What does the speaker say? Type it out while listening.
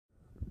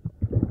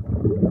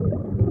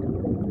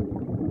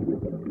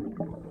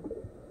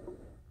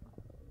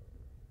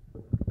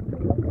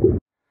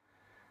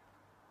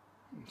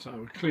So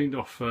we cleaned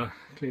out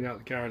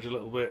the garage a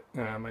little bit,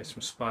 made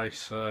some space.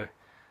 So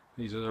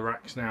these are the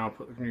racks now.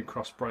 Put the new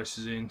cross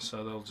braces in,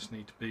 so they'll just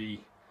need to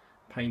be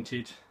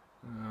painted.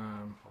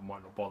 I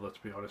might not bother,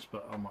 to be honest,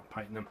 but I might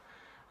paint them.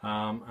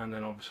 And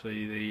then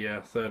obviously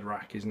the third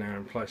rack is now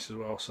in place as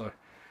well. So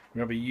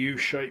we have a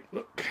U-shaped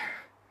look.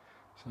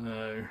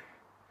 So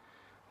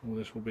all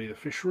this will be the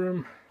fish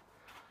room.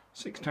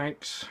 6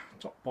 tanks,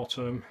 top,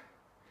 bottom,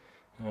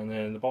 and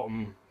then the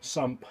bottom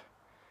sump,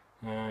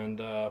 and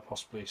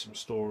possibly some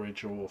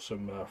storage or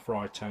some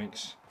fry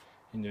tanks,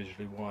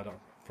 individually wired up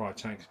fry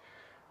tanks.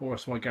 All the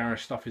rest of my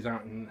garage stuff is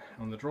out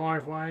on the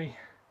driveway,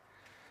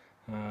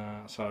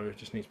 so it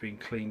just needs being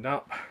cleaned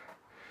up.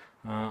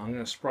 I'm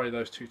going to spray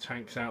those 2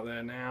 tanks out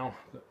there now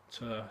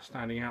that are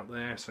standing out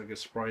there, so I'm going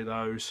to spray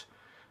those,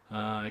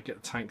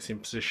 get the tanks in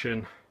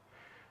position,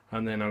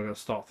 and then I'm going to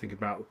start thinking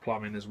about the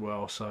plumbing as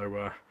well.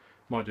 So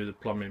might do the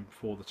plumbing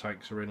before the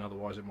tanks are in,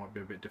 otherwise it might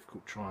be a bit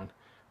difficult to try and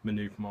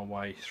manoeuvre my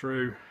way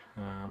through.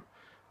 But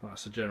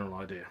that's the general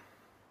idea.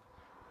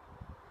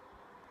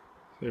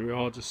 Here we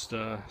are, just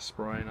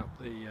spraying up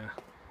the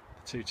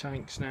 2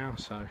 tanks now.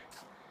 So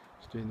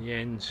just doing the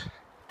ends.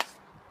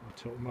 I'll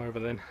tilt them over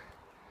then,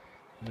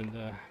 and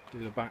do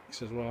the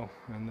backs as well,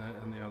 and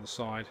the other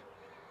side.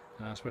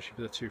 Especially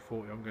for the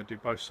 240, I'm going to do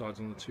both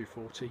sides on the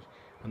 240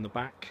 and the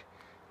back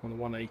on the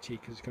 180,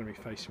 because it's going to be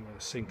facing where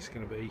the sink's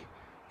going to be.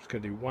 I'm just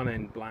going to do one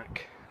end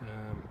black,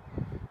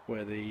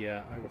 where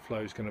the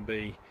overflow is going to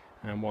be,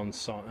 and one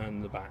side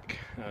and the back.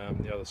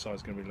 The other side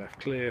is going to be left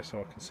clear,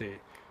 so I can see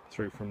it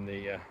through from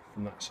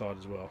that side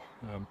as well.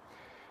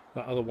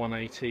 That other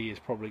 180 is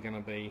probably going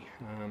to be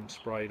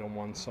sprayed on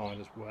one side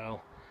as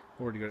well.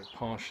 Already got it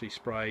partially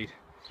sprayed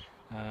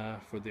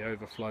for the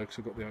overflow, because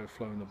I've got the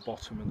overflow in the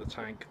bottom of the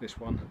tank, this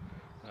one.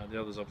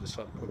 The others I've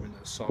decided to put them in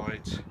the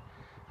sides.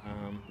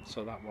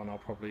 So that one I'll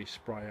probably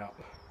spray up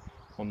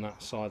on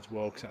that side as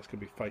well, because that's going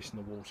to be facing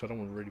the wall, so I don't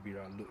want to really be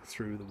able to look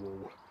through the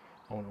wall.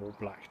 I want it all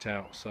blacked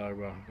out, so I'm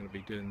going to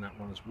be doing that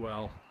one as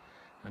well,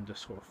 and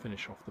just sort of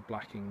finish off the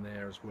blacking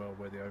there as well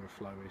where the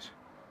overflow is.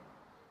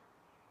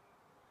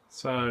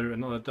 So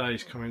another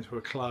day's coming to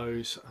a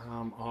close.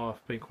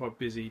 I've been quite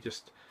busy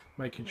just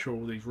making sure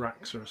all these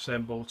racks are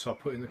assembled, so I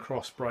put in the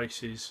cross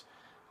braces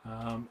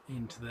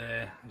into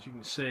there, as you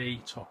can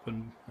see, top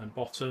and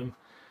bottom.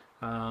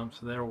 So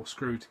they're all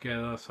screwed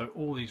together, so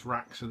all these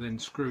racks are then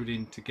screwed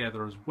in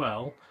together as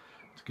well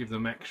to give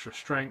them extra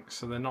strength.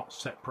 So they're not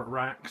separate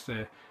racks,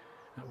 they're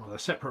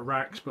separate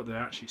racks, but they're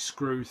actually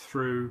screwed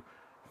through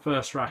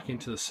first rack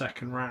into the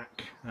second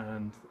rack,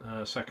 and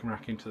second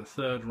rack into the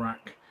third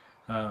rack,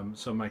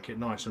 so make it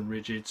nice and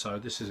rigid. So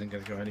this isn't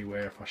going to go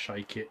anywhere if I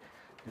shake it.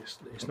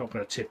 It's not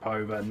going to tip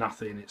over,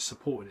 nothing. It's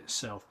supporting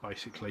itself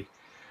basically.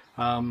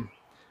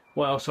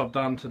 What else I've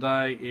done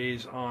today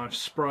is I've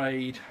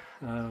sprayed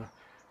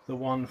the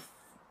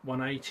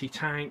 180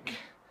 tank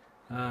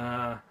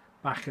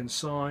back and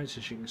sides.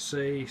 As you can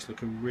see, it's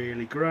looking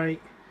really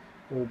great,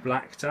 all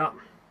blacked up.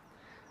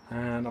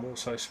 And I've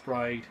also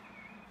sprayed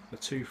the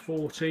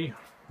 240,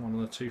 one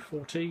of the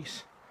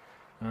 240s.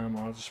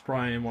 I'm just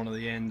spraying one of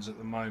the ends at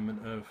the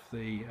moment of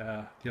the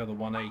other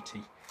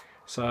 180.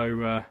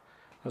 So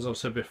as I've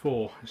said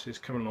before, this is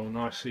coming along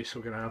nicely. So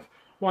we're going to have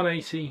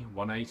 180,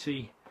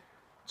 180,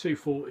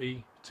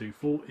 240,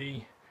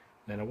 240,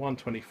 then a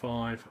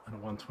 125 and a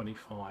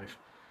 125.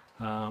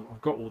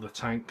 I've got all the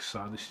tanks,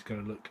 so this is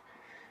going to look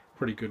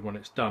pretty good when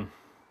it's done.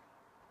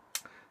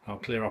 I'll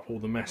clear up all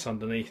the mess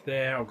underneath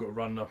there. I've got to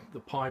run the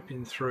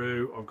piping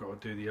through, I've got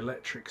to do the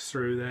electrics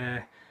through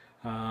there,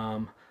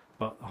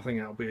 but I think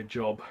that'll be a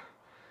job.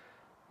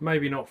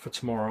 Maybe not for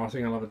tomorrow. I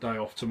think I'll have a day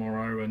off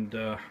tomorrow and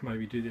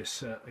maybe do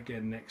this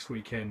again next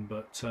weekend,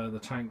 but the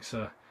tanks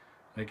are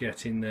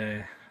getting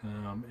there.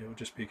 It'll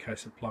just be a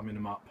case of plumbing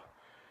them up,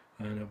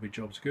 and it'll be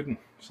jobs good.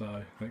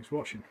 So thanks for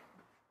watching.